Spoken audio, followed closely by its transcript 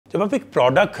जब आप एक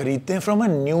प्रोडक्ट खरीदते हैं from a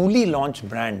newly launch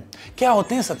brand, क्या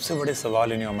होते हैं सबसे बड़े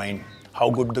सवाल in your mind? How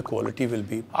good the quality will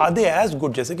be? Are they as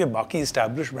good जैसे कि बाकी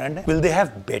established brand है? Will they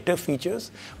have better features?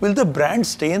 Will the brand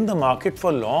stay in the market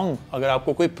for long? अगर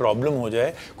आपको कोई प्रॉब्लम हो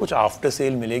जाए, कुछ आफ्टर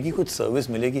सेल मिलेगी, कुछ सर्विस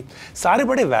मिलेगी, सारे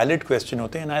बड़े वैलिड क्वेश्चन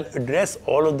होते हैं. And I'll address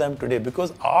all of them today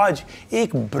because आज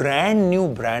एक ब्रांड न्यू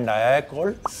ब्रांड आया है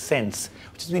called Sens,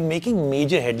 which has been making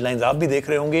major headlines. आप भी देख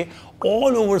रहे होंगे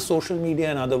all over social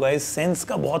media and otherwise. Sens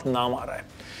का बहुत नाम आ रहा है.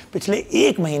 पिछले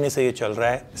एक महीने से ये चल रहा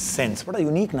है. Sens बड़ा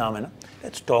यूनिक नाम है ना.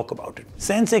 Let's talk about it.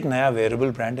 Sens एक नया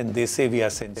wearable brand and they say we are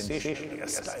sensational, we are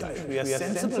stylish, we are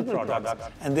sensible products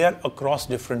and they are across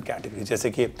different categories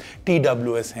जैसे कि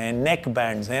TWS हैं, neck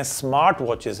bands हैं, smart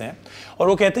watches हैं और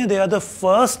वो कहते हैं they are the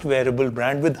first wearable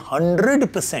brand with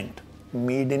 100%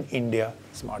 made in India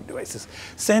smart devices.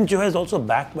 Sens जो है is also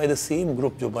backed by the same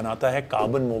group जो बनाता है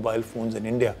carbon mobile phones in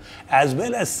India as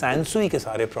well as Sansui के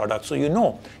सारे products. So you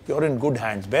know you're in good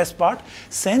hands. Best part,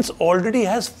 Sens already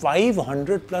has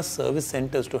 500 plus service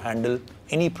centers to handle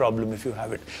any problem if you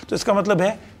have it. तो इसका मतलब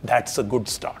है that's a good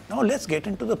start. Now let's get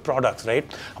into the products,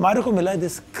 right? हमारे को मिला है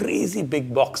this crazy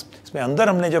big box. इसमें अंदर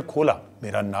हमने जब खोला,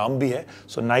 मेरा नाम भी है,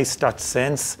 so nice touch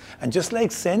Sens. And just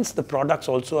like Sens, the products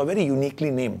also are very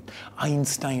uniquely named.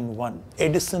 Einstein 1,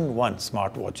 Edison 1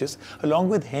 smartwatches, along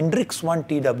with Hendrix 1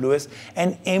 TWS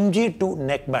and MJ2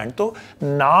 neckband. तो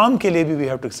नाम के लिए भी we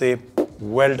have to say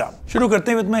well done. शुरू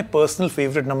करते हैं with my personal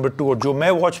favorite number 2 और जो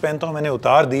मैं वॉच पहनता हूँ मैंने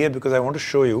उतार दी है because I want to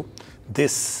show you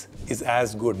this is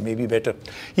as good, maybe better.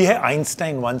 ये है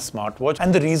Einstein 1 smartwatch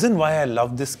and the reason why I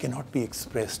love this cannot be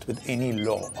expressed with any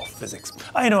law of physics.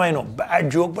 I know, bad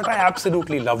joke, but I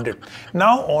absolutely loved it.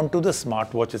 Now on to the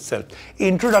smartwatch itself.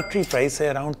 Introductory price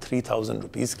है around 3,000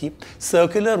 rupees की.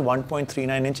 Circular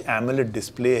 1.39 inch AMOLED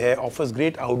display है, offers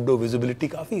great outdoor visibility,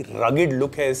 काफी rugged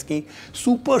look है इसकी,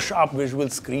 super sharp visual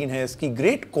screen है इसकी,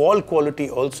 great call quality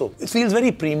also. It feels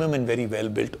very premium and very well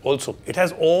built also. It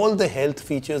has all the health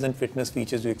features and fitness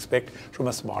features you expect from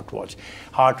a smartwatch.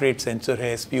 Heart rate sensor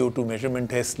है, SpO2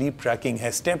 measurement है, sleep tracking है,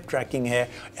 step tracking है,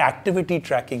 activity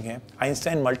tracking है.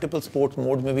 Einstein multiple sports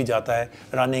modes में भी जाता है,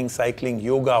 running, cycling,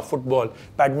 yoga, football,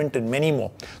 badminton, many more.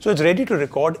 So it's ready to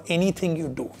record anything you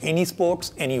do, any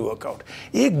sports, any workout.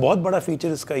 एक बहुत बड़ा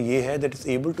फीचर इसका ये है that it's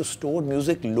able to store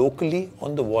music locally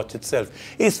on the watch itself.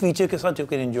 इस feature के साथ you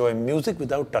can enjoy music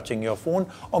without touching your phone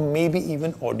or maybe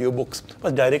even audiobooks.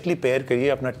 बस directly pair करिए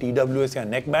अपना TWS या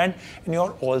neckband and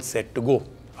you're all set to go.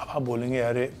 अब आप बोलेंगे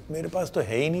अरे मेरे पास तो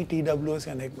है ही नहीं TWS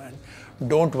या neckband.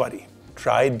 Don't worry,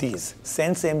 try these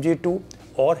Sens MJ2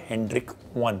 और Hendrix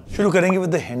 1. शुरू करेंगे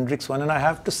with the Hendrix 1 and I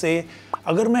have to say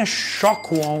अगर मैं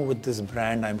shock हुआ हूँ with this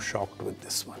brand, I'm shocked with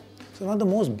this one. So one of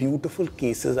the most beautiful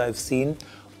cases I've seen,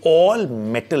 all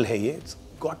metal है ये. It's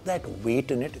got that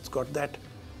weight in it. It's got that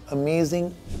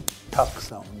amazing tuck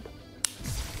sound.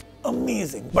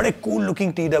 Amazing. But a cool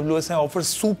looking TWS offers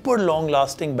super long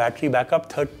lasting battery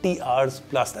backup, 30 hours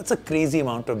plus. That's a crazy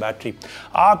amount of battery.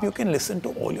 You can listen to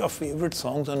all your favorite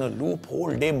songs on a loop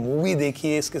whole day. Movie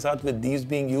देखिए इसके साथ with these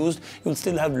being used, you'll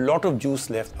still have lot of juice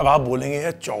left. अब आप बोलेंगे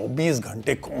यार 24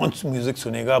 घंटे कौन music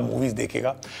सुनेगा, movies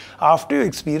देखेगा. After you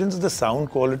experience the sound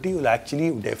quality, you'll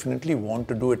actually definitely want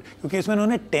to do it. क्योंकि इसमें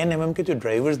उन्होंने 10 mm के जो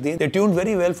drivers दिए, they're tuned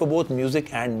very well for both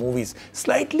music and movies.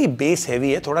 Slightly bass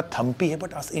heavy है, थोड़ा thumpy है,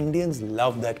 but us Indians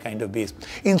love that kind of bass.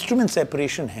 Instrument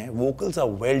separation है, vocals are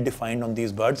well defined on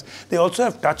these buds. They also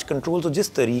have touch control, so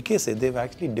जिस तरीके से they've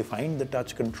actually defined the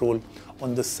touch control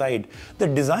on the side. The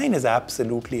design is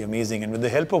absolutely amazing and with the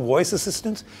help of voice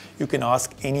assistants, you can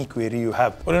ask any query you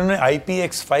have. और इन्होंने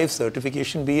IPX5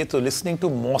 certification भी है, तो listening to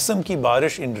मौसम की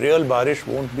बारिश in real बारिश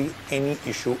won't be any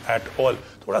issue at all.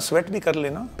 थोड़ा स्वेट भी कर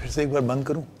लेना. फिर से एक बार बंद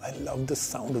करूं. I love the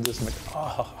sound of this metal.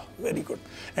 आहा, very good.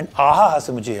 And आहा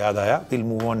से मुझे याद आया. We'll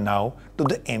move on now to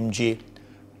the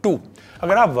MJ2.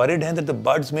 अगर आप worried हैं that the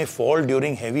buds may fall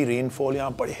during heavy rainfall,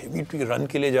 यहाँ बड़े heavy tree run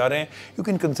के लिए जा रहे हैं, you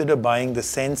can consider buying the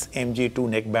Sens MJ2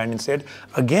 neckband instead.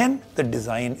 Again, the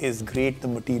design is great,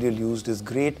 the material used is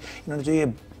great. जो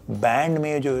ये बैंड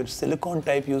में जो सिलिकॉन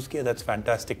टाइप यूज किया, दैट्स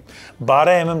फैंटास्टिक.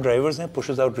 12 mm ड्राइवर्स हैं,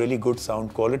 pushes out really good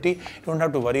sound quality. Don't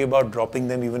have to worry about dropping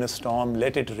them even a storm,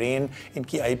 let it rain.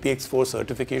 इनकी IPX4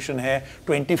 certification है,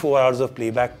 24 hours of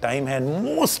playback time है,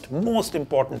 most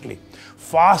importantly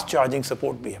fast charging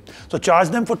support भी है. सो charge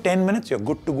them for 10 minutes, you are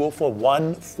good to go for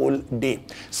 1 full day.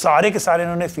 सारे के सारे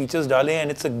इन्होंने features डाले हैं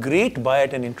and it's a great by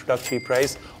eight N introductory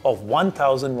price of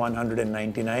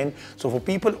 1,199. So for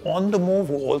people on the move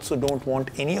who also don't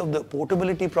want any of the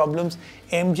portability problems,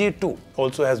 MJ2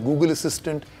 also has Google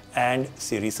Assistant and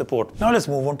Siri support. Now let's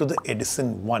move on to the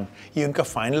Edison One. ये उनका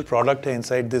final product है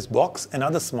inside this box.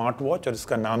 Another smartwatch और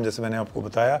इसका नाम जैसे मैंने आपको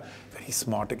बताया, very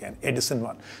smart again, Edison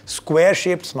One. Square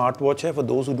shaped smartwatch है for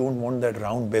those who don't want that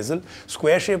round bezel.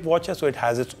 Square shaped watch है, so it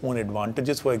has its own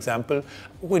advantages. For example,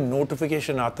 कोई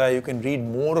notification आता है, you can read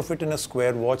more of it in a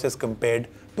square watch as compared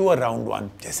to a round one.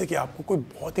 जैसे कि आपको कोई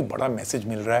बहुत ही बड़ा मैसेज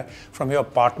मिल रहा है from your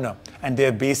partner and they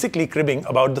are basically cribbing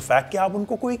about the fact कि आप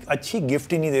उनको कोई अच्छी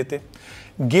गिफ्ट ही नहीं देते.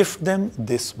 Gift them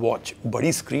this watch.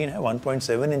 बड़ी स्क्रीन है,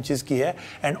 1.7 inches की है,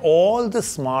 and all the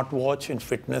smartwatch and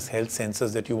fitness health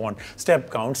sensors that you want.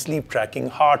 Step count, sleep tracking,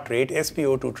 heart rate,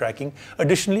 SpO2 tracking.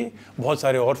 Additionally, बहुत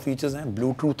सारे और features हैं.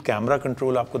 Bluetooth camera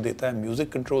control आपको देता है, music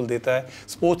control देता है.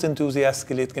 Sports enthusiasts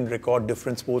के लिए it can record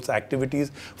different sports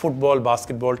activities, football,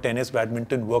 basketball, tennis,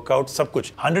 badminton, workout, सब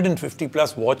कुछ. 150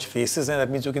 plus watch faces हैं.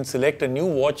 That means you can select a new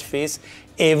watch face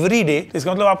every day.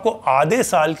 इसका मतलब आपको आधे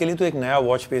साल के लिए तो एक नया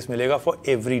watch face मिलेगा for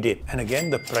every day. And again,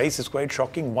 the price is quite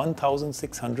shocking,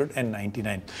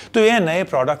 1,699. तो ये नए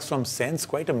products from Sens,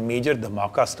 quite a major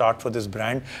dhamaka start for this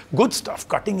brand. Good stuff,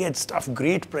 cutting edge stuff,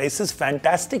 great prices,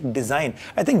 fantastic design.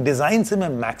 I think design से मैं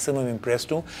maximum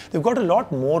impressed हूँ. They've got a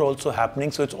lot more also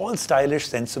happening, so it's all stylish,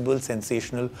 sensible,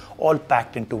 sensational, all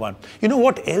packed into one. You know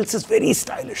what else is very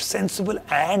stylish, sensible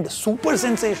and super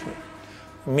sensational?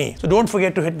 Me. So don't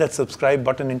forget to hit that subscribe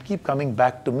button and keep coming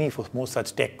back to me for more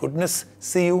such tech goodness.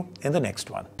 See you in the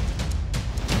next one.